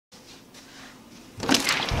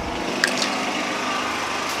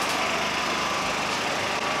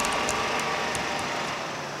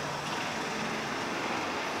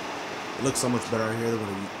It looks so much better here than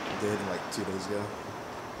what it did like 2 days ago.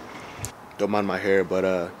 Don't mind my hair,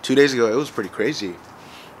 but 2 days ago it was pretty crazy.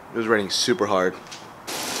 It was raining super hard.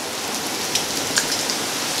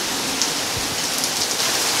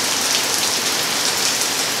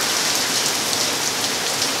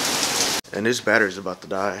 And this battery's about to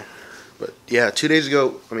die. But yeah, 2 days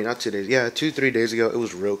ago, I mean not 2 days, yeah, 2-3 days ago, it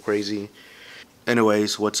was real crazy.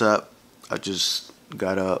 Anyways, what's up? I just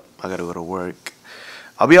got up. I gotta go to work.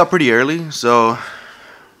 I'll be out pretty early, so I'm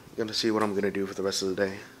gonna see what I'm gonna do for the rest of the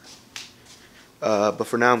day. But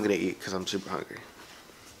for now, I'm gonna eat because I'm super hungry.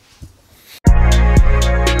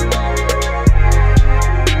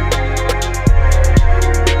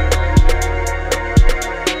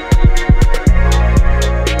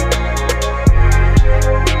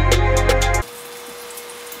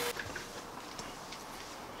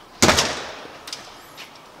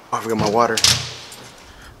 Oh, I forgot my water.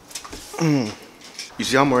 You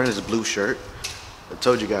see, I'm wearing this blue shirt. I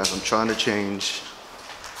told you guys I'm trying to change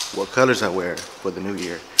what colors I wear for the new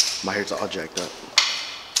year. My hair's all jacked up.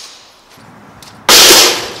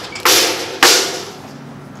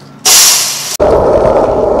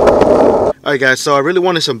 Alright guys, so I really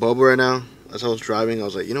wanted some boba right now. As I was driving, I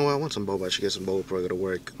was like, you know what, I want some boba. I should get some boba before I go to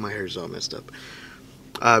work. My hair's all messed up.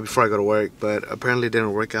 Before I go to work, but apparently it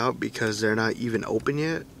didn't work out because they're not even open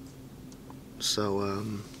yet. So,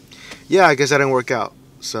 yeah, I guess that didn't work out.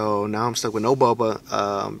 So now I'm stuck with no boba.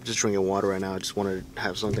 Just drinking water right now. I just want to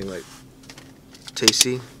have something like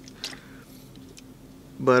tasty.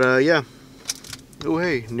 But yeah. Oh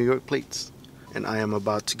hey, New York plates. And I am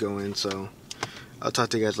about to go in, so I'll talk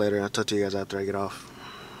to you guys later. I'll talk to you guys after I get off.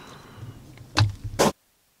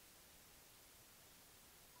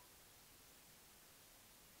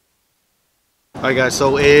 Alright guys,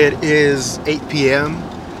 so it is 8 p.m.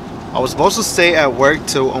 I was supposed to stay at work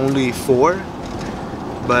till only 4,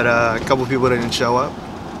 but a couple people didn't show up.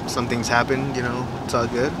 Some things happened, you know, it's all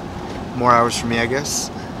good. More hours for me, I guess.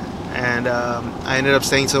 And I ended up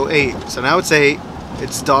staying till 8. So now it's 8,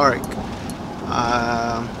 it's dark,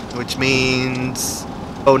 which means,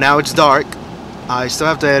 oh, now it's dark. I still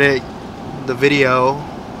have to edit the video,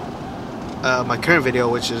 my current video,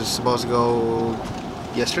 which is supposed to go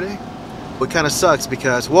yesterday. It kind of sucks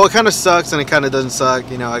because, well, it kind of sucks and it kind of doesn't suck.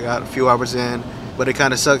 You know, I got a few hours in, but it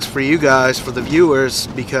kind of sucks for you guys, for the viewers,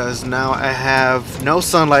 because now I have no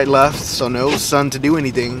sunlight left, so no sun to do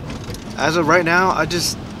anything. As of right now, I'm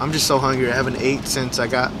just so hungry. I haven't ate since I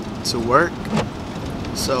got to work,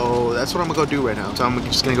 so that's what I'm gonna go do right now. So I'm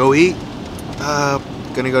just gonna go eat.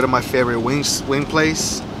 Gonna go to my favorite wing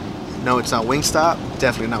place. No, it's not Wingstop.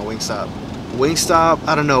 Definitely not Wingstop. Wingstop.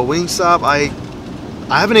 I don't know. Wingstop.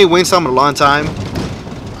 I haven't ate Wingstop in a long time.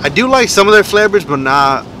 I do like some of their flavors, but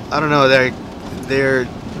not. I don't know. Their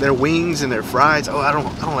wings and their fries. Oh, I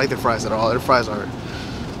don't like their fries at all. Their fries are.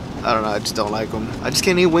 I don't know. I just don't like them. I just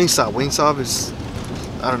can't eat Wingstop. Wingstop is.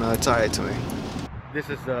 I don't know. It's alright to me. This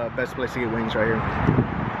is the best place to get wings right here.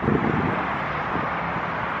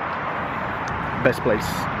 Best place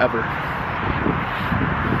ever.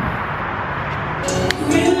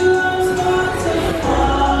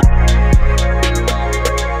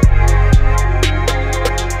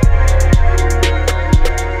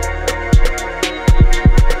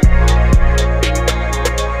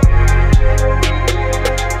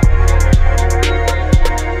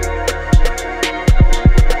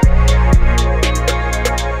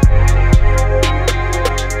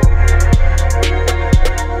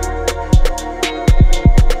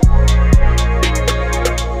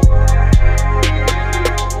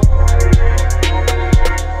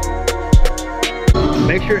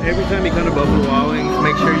 Make sure every time you come to Buffalo Wild Wings,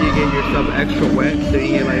 make sure you get your stuff extra wet so you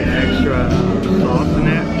get like extra sauce in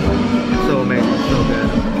it. It's so amazing, so good.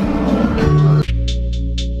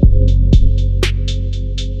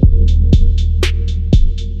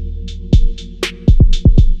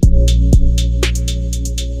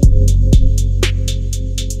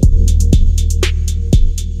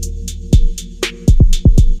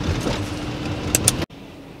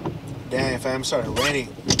 Damn, fam, started raining.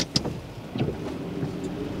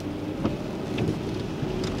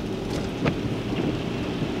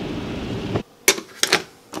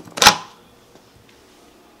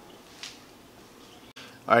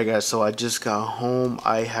 Alright guys, so I just got home.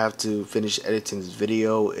 I have to finish editing this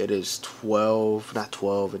video. It is 12, not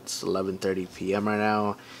 12, it's 11:30 p.m. right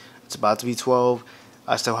now. It's about to be 12.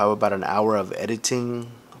 I still have about an hour of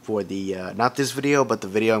editing for the, not this video, but the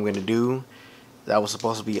video I'm going to do. That was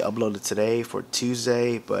supposed to be uploaded today for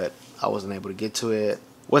Tuesday, but I wasn't able to get to it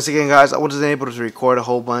Once again, guys, I wasn't able to record a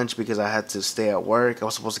whole bunch because I had to stay at work. I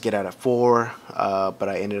was supposed to get out at 4, but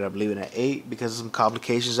I ended up leaving at 8 because of some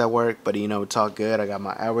complications at work. But you know, it's all good. I got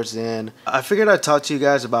my hours in. I figured I'd talk to you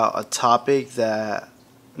guys about a topic that,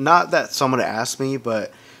 not that someone asked me,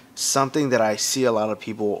 but something that I see a lot of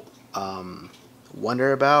people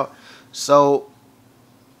wonder about. So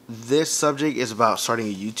this subject is about starting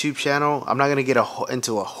a YouTube channel. I'm not going to get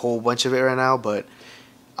into a whole bunch of it right now, but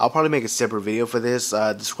I'll probably make a separate video for this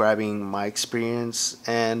describing my experience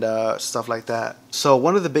and stuff like that. So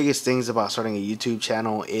one of the biggest things about starting a YouTube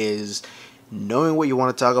channel is knowing what you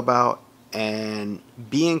want to talk about and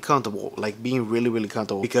being comfortable, like being really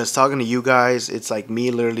comfortable, because talking to you guys, it's like me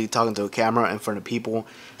literally talking to a camera in front of people.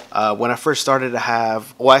 When I first started, I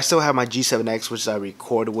still have my G7X, which I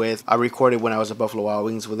recorded with. I recorded when I was at Buffalo Wild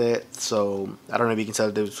Wings with it, so I don't know if you can tell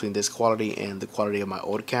the difference between this quality and the quality of my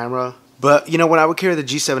old camera. But, you know, when I would carry the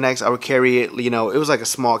G7X, I would carry it, you know, it was like a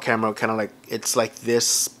small camera, kind of like, it's like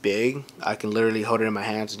this big. I can literally hold it in my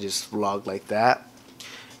hands and just vlog like that.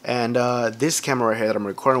 And this camera right here that I'm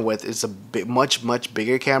recording with is a much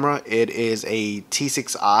bigger camera. It is a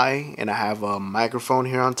T6i, and I have a microphone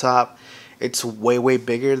here on top. It's way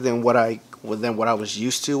bigger than what I was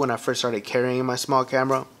used to when I first started carrying my small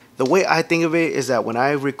camera. The way I think of it is that when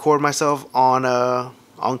I record myself on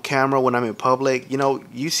camera when I'm in public, you know,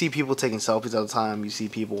 you see people taking selfies all the time. You see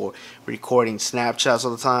people recording Snapchats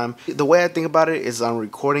all the time. The way I think about it is I'm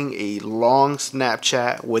recording a long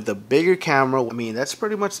Snapchat with a bigger camera. I mean, that's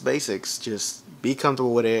pretty much the basics. Just be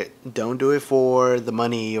comfortable with it. Don't do it for the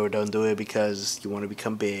money, or don't do it because you want to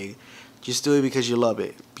become big. Just do it because you love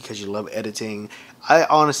it, because you love editing. I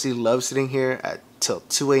honestly love sitting here till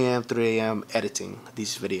 2 a.m., 3 a.m. editing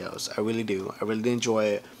these videos. I really do. I really enjoy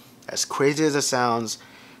it. As crazy as it sounds,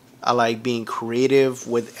 I like being creative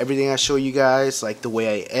with everything I show you guys, like the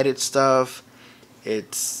way I edit stuff.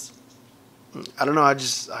 It's, I don't know, I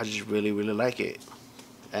just really like it,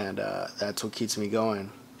 and that's what keeps me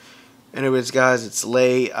going. Anyways, guys, it's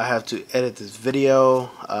late. I have to edit this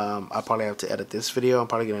video. I probably have to edit this video. I'm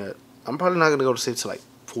probably not gonna go to sleep till like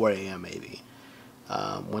 4 a.m. maybe.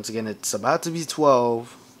 Once again, it's about to be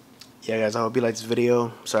 12. Yeah, guys, I hope you liked this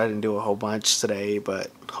video. Sorry I didn't do a whole bunch today, but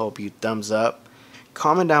hope you thumbs up.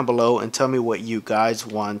 Comment down below and tell me what you guys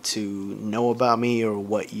want to know about me, or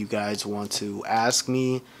what you guys want to ask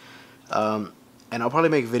me. And I'll probably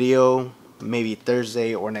make a video maybe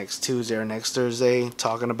Thursday or next Tuesday or next Thursday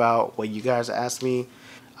talking about what you guys ask me.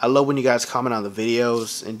 I love when you guys comment on the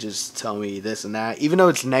videos and just tell me this and that. Even though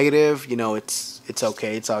it's negative, you know, it's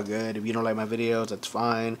okay. It's all good. If you don't like my videos, that's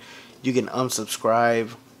fine. You can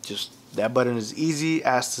unsubscribe. Just that button is easy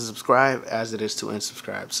as to subscribe as it is to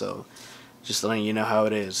unsubscribe. So just letting you know how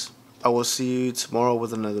it is. I will see you tomorrow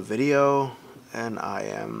with another video, and I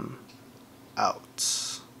am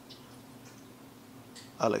out.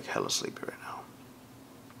 I look hella sleepy right now.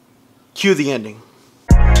 Cue the ending.